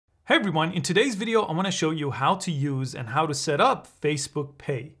Hey everyone, in today's video, I want to show you how to use and how to set up Facebook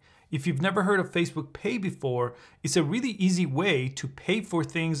Pay. If you've never heard of Facebook Pay before, it's a really easy way to pay for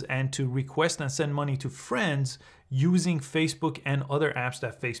things and to request and send money to friends using Facebook and other apps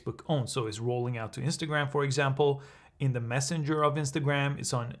that Facebook owns. So it's rolling out to Instagram, for example, in the Messenger of Instagram,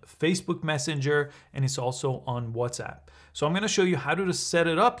 it's on Facebook Messenger, and it's also on WhatsApp. So I'm going to show you how to set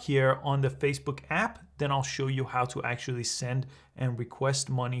it up here on the Facebook app. Then I'll show you how to actually send and request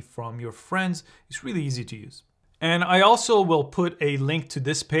money from your friends. It's really easy to use. And I also will put a link to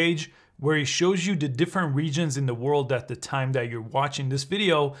this page where it shows you the different regions in the world at the time that you're watching this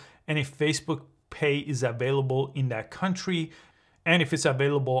video, and if Facebook Pay is available in that country, and if it's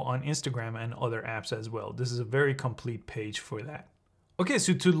available on Instagram and other apps as well. This is a very complete page for that. Okay,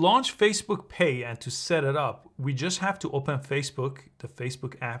 so to launch Facebook Pay and to set it up, we just have to open Facebook, the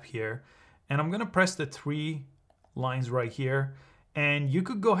Facebook app here, and I'm gonna press the three lines right here, and you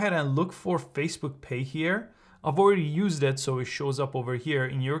could go ahead and look for Facebook Pay here. I've already used it, so it shows up over here.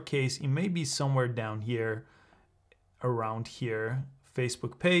 In your case, it may be somewhere down here, around here,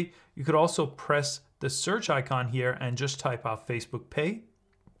 Facebook Pay. You could also press the search icon here and just type out Facebook Pay.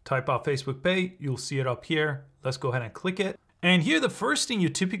 Type out Facebook Pay, you'll see it up here. Let's go ahead and click it. And here, the first thing you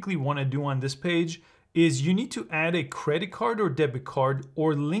typically want to do on this page is you need to add a credit card or debit card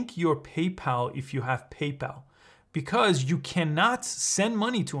or link your PayPal if you have PayPal, because you cannot send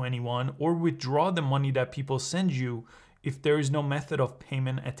money to anyone or withdraw the money that people send you if there is no method of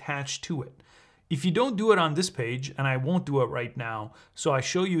payment attached to it. If you don't do it on this page, and I won't do it right now, so I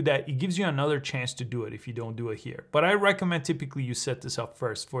show you that it gives you another chance to do it if you don't do it here. But I recommend typically you set this up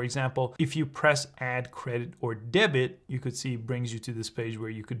first. For example, if you press add credit or debit, you could see it brings you to this page where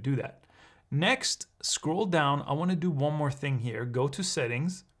you could do that. Next, scroll down. I want to do one more thing here. Go to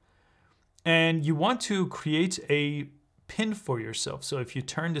settings, and you want to create a PIN for yourself. So if you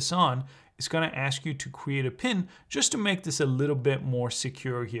turn this on, it's going to ask you to create a PIN just to make this a little bit more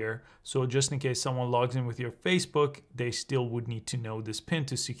secure here. So just in case someone logs in with your Facebook, they still would need to know this PIN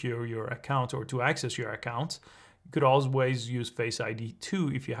to secure your account or to access your account. You could always use Face ID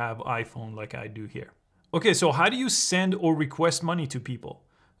too if you have iPhone like I do here. Okay, so how do you send or request money to people?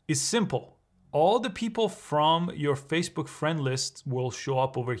 It's simple. All the people from your Facebook friend list will show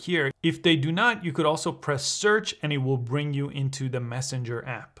up over here. If they do not, you could also press search and it will bring you into the Messenger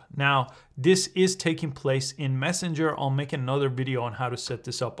app. Now, this is taking place in Messenger. I'll make another video on how to set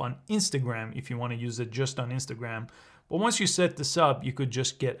this up on Instagram if you want to use it just on Instagram. But once you set this up, you could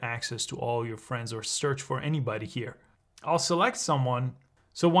just get access to all your friends or search for anybody here. I'll select someone.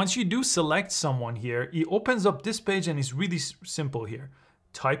 So once you do select someone here, it opens up this page and it's really simple here.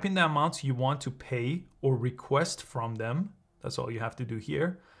 Type in the amounts you want to pay or request from them. That's all you have to do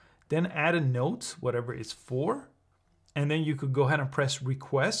here. Then add a note, whatever it's for. And then you could go ahead and press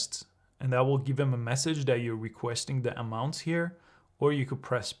request, and that will give them a message that you're requesting the amounts here. Or you could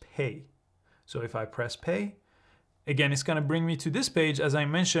press pay. So if I press pay, again, it's gonna bring me to this page. As I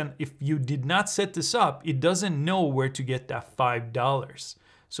mentioned, if you did not set this up, it doesn't know where to get that $5.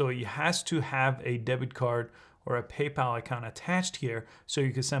 So it has to have a debit card or a PayPal account attached here so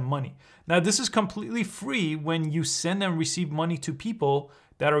you can send money. Now, this is completely free when you send and receive money to people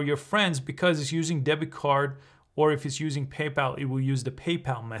that are your friends, because it's using debit card, or if it's using PayPal, it will use the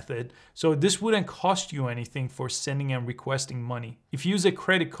PayPal method. So this wouldn't cost you anything for sending and requesting money. If you use a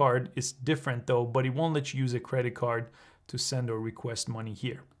credit card, it's different though, but it won't let you use a credit card to send or request money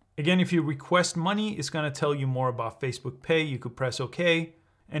here. Again, if you request money, it's gonna tell you more about Facebook Pay. You could press OK,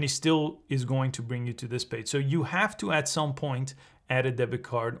 and it still is going to bring you to this page. So you have to, at some point, add a debit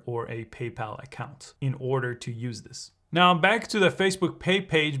card or a PayPal account in order to use this. Now back to the Facebook Pay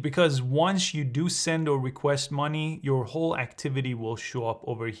page, because once you do send or request money, your whole activity will show up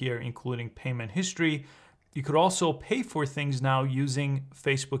over here, including payment history. You could also pay for things now using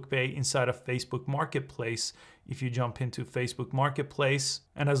Facebook Pay inside of Facebook Marketplace. If you jump into Facebook Marketplace,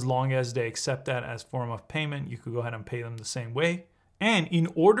 and as long as they accept that as form of payment, you could go ahead and pay them the same way. And in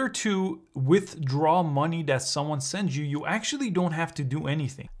order to withdraw money that someone sends you, you actually don't have to do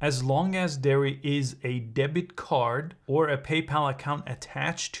anything. As long as there is a debit card or a PayPal account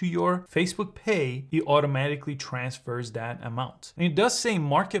attached to your Facebook Pay, it automatically transfers that amount. And it does say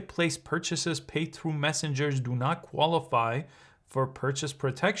marketplace purchases paid through messengers do not qualify for purchase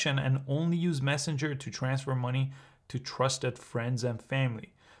protection and only use Messenger to transfer money to trusted friends and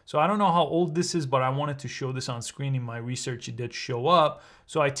family. So I don't know how old this is, but I wanted to show this on screen. In my research, it did show up.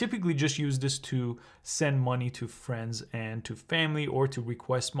 So I typically just use this to send money to friends and to family, or to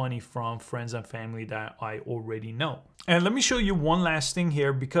request money from friends and family that I already know. And let me show you one last thing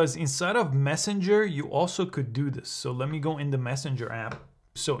here, because inside of Messenger, you also could do this. So let me go in the Messenger app.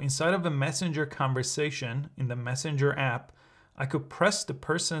 So inside of a Messenger conversation in the Messenger app, I could press the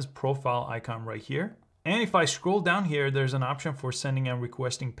person's profile icon right here. And if I scroll down here, there's an option for sending and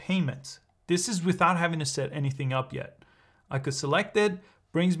requesting payments. This is without having to set anything up yet. I could select it,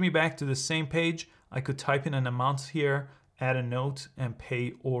 brings me back to the same page. I could type in an amount here, add a note, and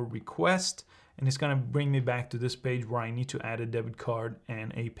pay or request. And it's gonna bring me back to this page where I need to add a debit card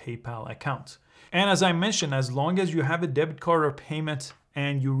and a PayPal account. And as I mentioned, as long as you have a debit card or payment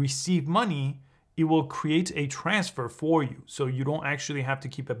and you receive money, it will create a transfer for you. So you don't actually have to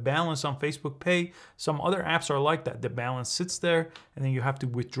keep a balance on Facebook Pay. Some other apps are like that. The balance sits there and then you have to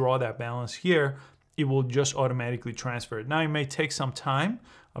withdraw that balance here. It will just automatically transfer it. Now it may take some time.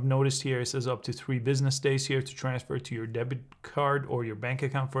 I've noticed here it says up to 3 business days here to transfer to your debit card or your bank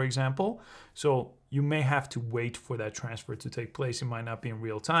account, for example. So you may have to wait for that transfer to take place. It might not be in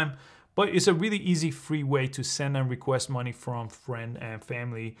real time, but it's a really easy, free way to send and request money from friend and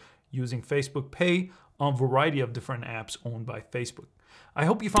family using Facebook Pay on a variety of different apps owned by Facebook. I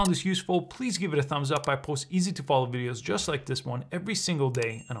hope you found this useful. Please give it a thumbs up. I post easy to follow videos just like this one every single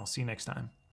day, and I'll see you next time.